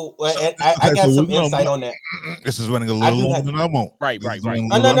 I got some insight on that. This is running a little longer than I want. Right. No. I'm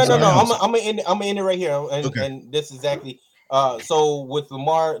gonna end it right here, and this is exactly. So with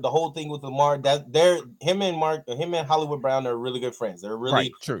Lamar, the whole thing with Lamar, that him and Hollywood Brown are really good friends. They're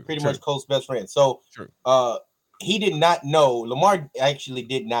really pretty much close best friends. So, he did not know. Lamar actually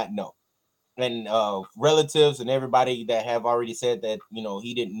did not know, and relatives and everybody that have already said that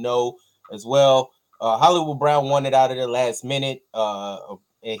he didn't know as well. Hollywood Brown wanted out of the last minute. And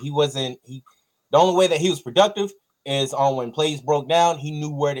the only way that he was productive is on when plays broke down. He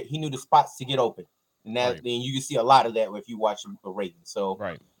knew the spots to get open. And then you can see a lot of that if you watch the Ravens. So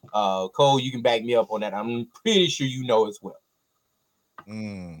Cole, you can back me up on that. I'm pretty sure you know as well.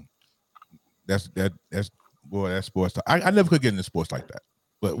 That's sports talk. I never could get into sports like that.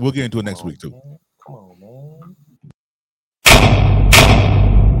 But we'll get into it next week too. Man. Come on, man.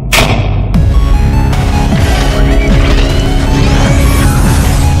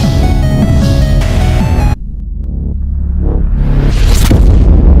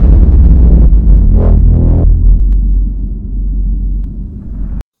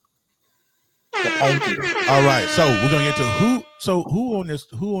 Thank you. All right, so we're gonna get to who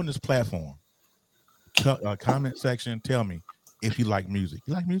on this platform. Comment section. Tell me if you like music.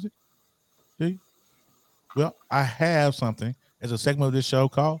 You like music? Do you? Well, I have something as a segment of this show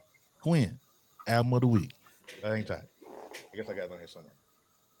called Quinn Album of the Week. That ain't tight. I guess I got it on here somewhere.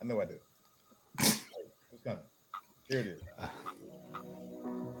 I know I did. It's coming. Here it is.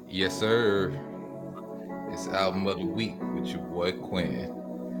 Yes, sir. It's Album of the Week with your boy Quinn.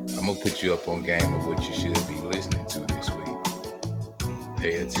 I'm gonna put you up on game of what you should be listening to this week.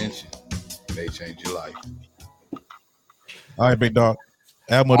 Pay attention. It may change your life. All right, big dog.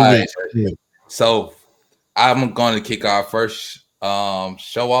 Album of the week. Right. So I'm going to kick our first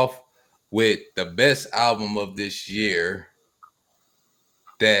show off with the best album of this year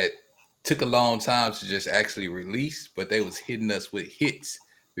that took a long time to just actually release, but they was hitting us with hits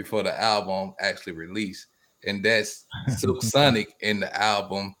before the album actually released. And that's Silk Sonic in the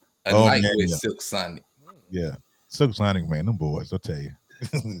album A Night with Silk Sonic. Yeah. Silk Sonic, man, them boys, I'll tell you.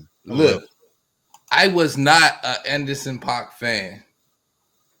 Look, I was not an Anderson .Paak fan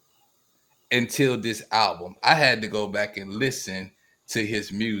until this album. I had to go back and listen to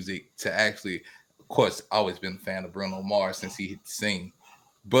his music to actually, of course, always been a fan of Bruno Mars since he hit the scene.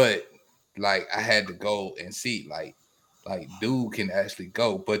 But like I had to go and see like dude can actually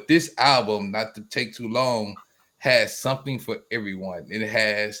go. But this album, not to take too long, has something for everyone. It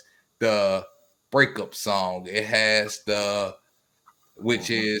has the breakup song. It has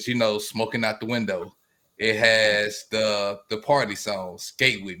which is, Smoking Out the Window. It has the party song,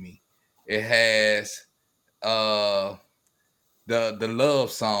 Skate With Me. It has the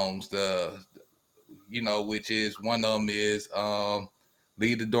love songs, which is one of them is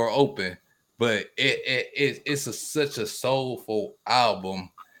Leave the Door Open. But it's such a soulful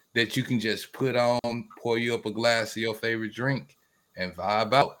album that you can just put on, pour you up a glass of your favorite drink, and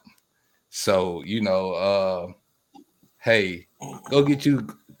vibe out. So, hey, go get you.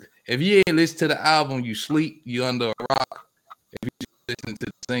 If you ain't listen to the album, you sleep, you under a rock. If you listen to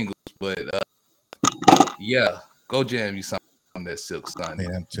the singles, but yeah, go jam you something on that Silk Sonic.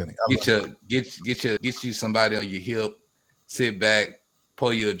 Man, I'm telling you, Get you somebody on your hip, sit back,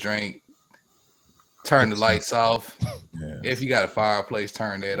 pour you a drink. Turn the lights off. Yeah. If you got a fireplace,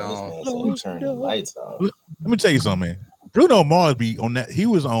 turn that on. Turn the lights off. Let me tell you something, man. Bruno Mars be on that. He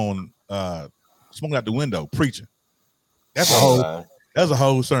was on Smoking Out the Window preaching. That's a whole. That's a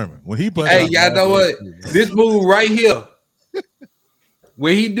whole sermon. When he bust Hey, out, y'all know what? This move right here,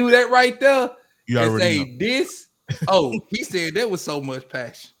 when he do that right there, you and already say know. this. Oh, he said that was so much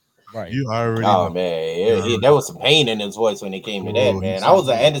passion. Right. You already Oh know. man, there was some pain in his voice when it came to that, Oh, man. he I was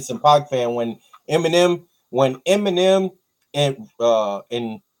an said- Anderson .Paak fan when Eminem and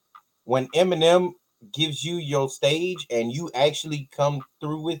when Eminem gives you your stage and you actually come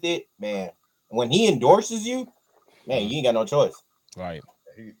through with it, man. When he endorses you, man, you ain't got no choice. Right.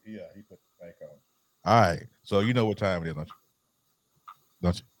 He put the bank on. All right, so you know what time it is, don't you?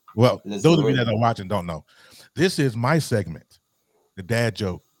 Don't you? Well, Let's those do of you it. that are watching don't know. This is my segment, the dad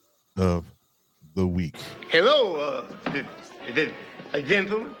joke of the week. Hello,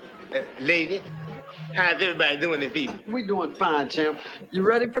 gentlemen, lady. How's everybody doing this evening? We doing fine, champ. You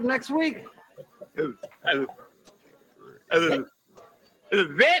ready for next week?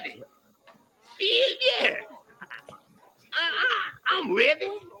 Ready? Yeah. I'm ready.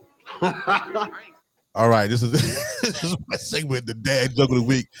 All right, this is this is my segment, the dad joke of the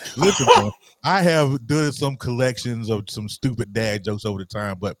week. Listen, man, I have done some collections of some stupid dad jokes over the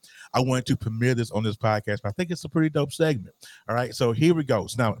time, but I wanted to premiere this on this podcast. I think it's a pretty dope segment. All right, so here we go.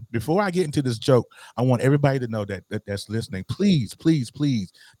 So now, before I get into this joke, I want everybody to know that's listening. Please, please,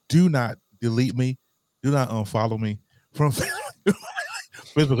 please, do not delete me. Do not unfollow me from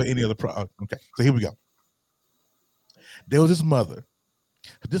Facebook or any other. Okay, so here we go. There was this mother.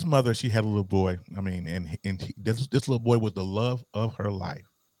 This mother, she had a little boy. I mean, this little boy was the love of her life.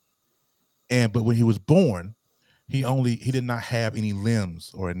 But when he was born, he did not have any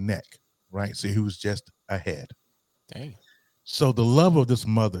limbs or a neck, right? So he was just a head. Dang. So the love of this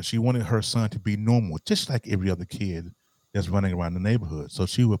mother, she wanted her son to be normal, just like every other kid that's running around the neighborhood. So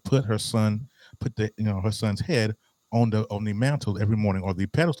she would put her son's head on the mantle every morning, or the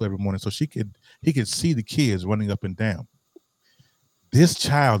pedestal every morning, so he could see the kids running up and down. This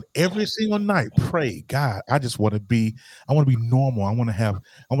child every single night pray, God, I want to be normal. I want to have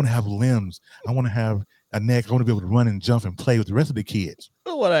limbs. I want to have a neck. I want to be able to run and jump and play with the rest of the kids.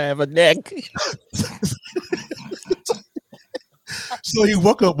 I want to have a neck. So he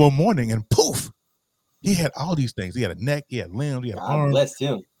woke up one morning and poof, he had all these things. He had a neck, he had limbs, he had arms. God blessed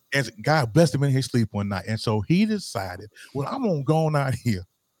him. And God blessed him in his sleep one night. And so he decided, well, I'm gonna go on out here.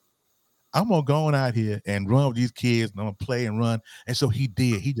 I'm gonna go on out here and run with these kids, and I'm gonna play and run. And so he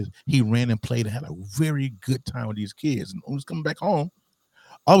did. He ran and played and had a very good time with these kids. And when he was coming back home,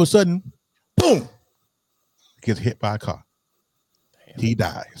 all of a sudden, boom, he gets hit by a car. Damn. He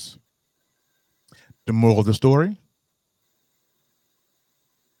dies. The moral of the story: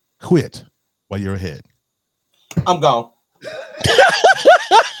 quit while you're ahead. I'm gone.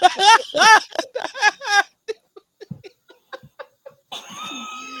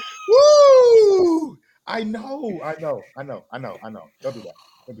 Woo! I know. Don't do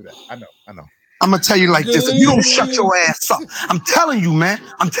that. I know. I'm gonna tell you like this: if you don't shut your ass up, I'm telling you, man.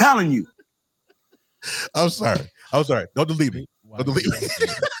 I'm telling you. I'm sorry. Don't delete me. Don't delete me.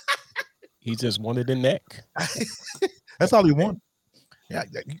 He just wanted a neck. That's all he wanted. Yeah,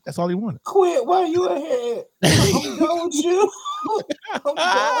 that's all he wanted. Quit while you ahead. I'm going with you. I'm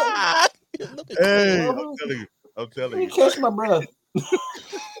done. Hey, I'm telling you. Catch my breath.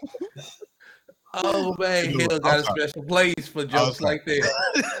 Oh man, Hill got a special place for jokes like that.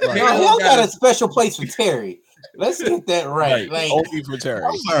 Right. Hill got a special place for Terry. Let's get that right. Like, only for Terry.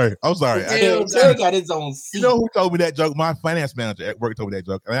 I'm sorry. Terry got his own seat. You know who told me that joke? My finance manager at work told me that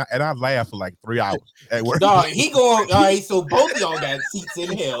joke, and I laughed for like 3 hours at work. Dog, he going. All right, so both of y'all got seats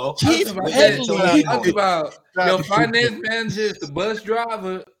in hell. Talk about your finance manager is the bus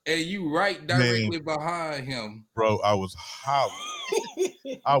driver, and you right directly behind him. Bro, I was hollering.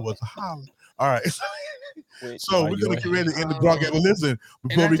 All right. So we're gonna get ready to end the broadcast. But listen,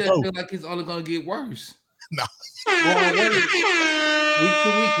 before we go, feel like it's only gonna get worse. No. Week to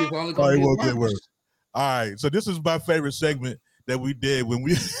week, it's only gonna get worse. All right. So this is my favorite segment that we did when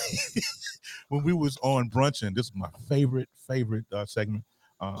we when we was on brunching. This is my favorite segment.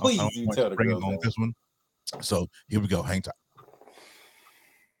 Please do tell the girls on this one. So here we go. Hang tight.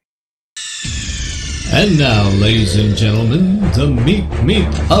 And now, ladies and gentlemen, the Meep Meep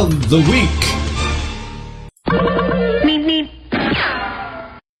of the week. Meep Meep.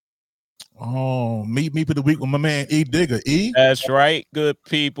 Oh, Meep Meep of the week with my man Edigga. E. That's right, good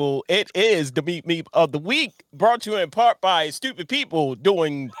people. It is the Meep Meep of the week, brought to you in part by stupid people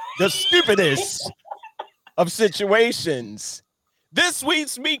doing the stupidest of situations. This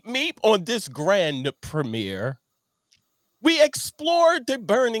week's Meep Meep, on this grand premiere, we explored the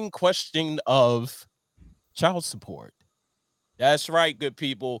burning question of child support. That's right, good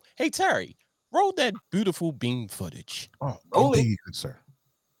people. Hey, Terry, Roll that beautiful beam footage. Oh, Roll it. indeed, good sir.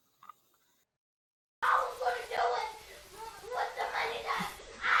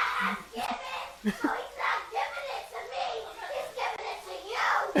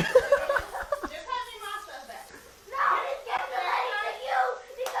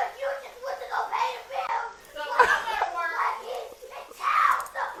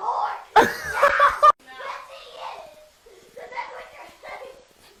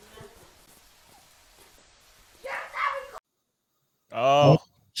 Oh,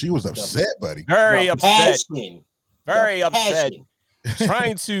 She was upset, buddy. very The upset. passion. Very The upset. passion.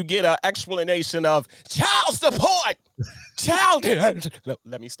 Trying to get an explanation of child support.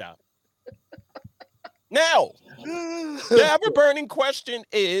 Let me stop. Now, the ever burning question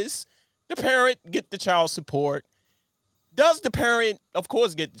is: the parent get the child support? Does the parent, of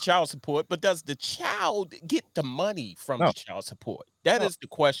course, get the child support, but does the child get the money from the child support? That is the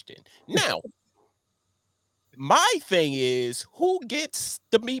question. Now, my thing is, who gets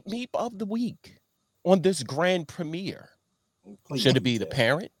the Meep Meep of the week on this grand premiere? Should it be the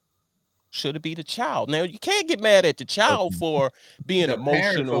parent? Should it be the child? Now, you can't get mad at the child for being The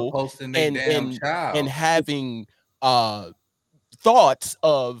parent for emotional posting their damn child. and having thoughts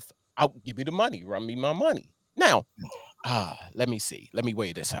of, I'll give you the money, run me my money. Now, let me see. Let me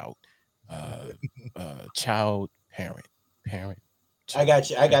weigh this out. Child, parent. Child, I got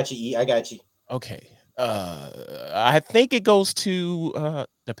you. I got you. E. I got you. Okay. I think it goes to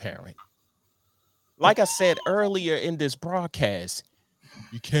the parent. Like I said earlier in this broadcast,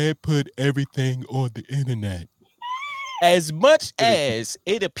 you can't put everything on the internet. As much as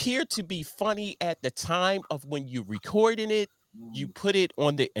it appeared to be funny at the time of when you recording it, you put it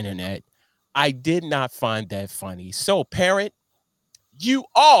on the internet. I did not find that funny. So, parent, you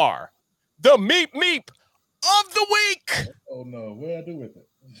are the Meep Meep of the week. Oh no, what did I do with it?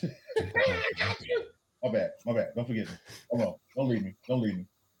 My bad. Don't forget me. Come on, don't leave me. Don't leave me.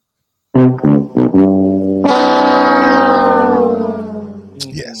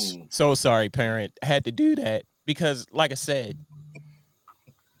 Yes. So sorry, parent. Had to do that because, like I said,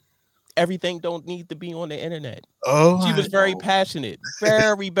 everything don't need to be on the internet. Oh, she was very passionate,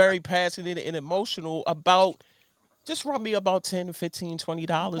 very, very passionate and emotional about just run me about $10, $15,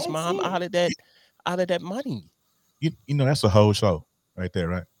 $20, mom, out of that money. You know, that's a whole show right there,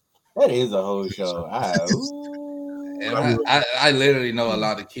 right? That is a whole show. And I literally know a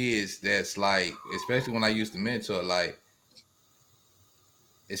lot of kids that's like, especially when I used to mentor, like,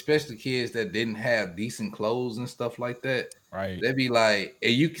 especially kids that didn't have decent clothes and stuff like that. Right. They'd be like,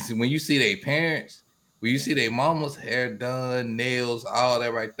 and you can see when you see their parents, when you see their mama's hair done, nails, all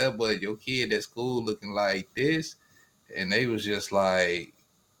that right there, but your kid at school looking like this, and they was just like,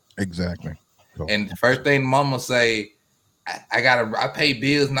 exactly. Cool. And the first thing mama say, I pay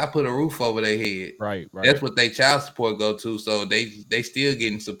bills and I put a roof over their head. Right. That's what they child support go to. So they still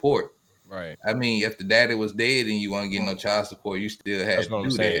getting support. Right. I mean, if the daddy was dead and you weren't getting no child support, you still had to do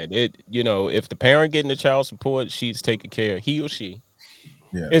that. It, if the parent getting the child support, she's taking care of he or she.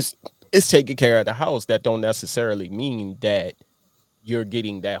 Yeah. It's taking care of the house. That don't necessarily mean that you're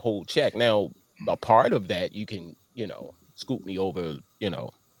getting that whole check. Now, a part of that, you can, scoop me over,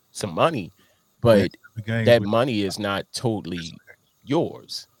 some money, but that money is not totally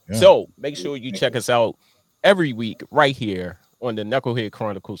yours. Yeah. So make sure you check us out every week right here on the Knucklehead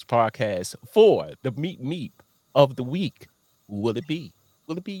Chronicles podcast for the Meep Meep of the week. Who will it be?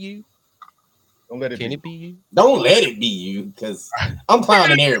 Will it be you? Don't let it Can be. it be you? Don't let it be you, because I'm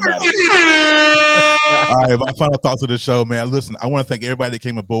clowning everybody. All right, my final thoughts of the show, man. Listen, I want to thank everybody that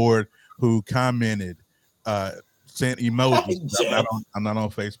came aboard who commented, sent emojis. I'm not on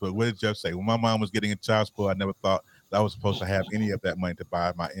Facebook. What did Jeff say? When my mom was getting a child support, I never thought that I was supposed to have any of that money to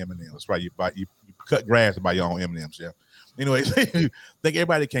buy my M&Ms. That's right. You cut grass to buy your own M&Ms, yeah. Anyway, thank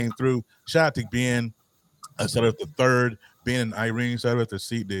everybody that came through. Shout out to Ben, Cedric the Third, Ben and Irene, Cedric,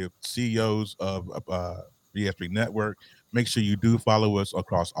 the CEOs of BS3 Network. Make sure you do follow us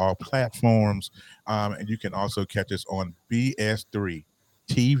across all platforms. And you can also catch us on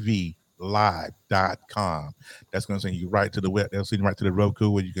BS3TVLive.com. That's going to send you right to the web. That'll send you right to the Roku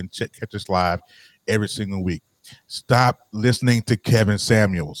where you can catch us live every single week. Stop listening to Kevin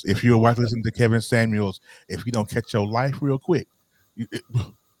Samuels. If you're listening to Kevin Samuels, if you don't catch your life real quick,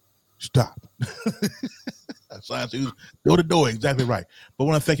 stop. Door to door, exactly right. But I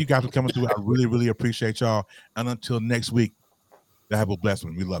want to thank you guys for coming through. I really, really appreciate y'all. And until next week, have a blessed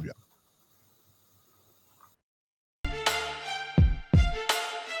one. We love y'all.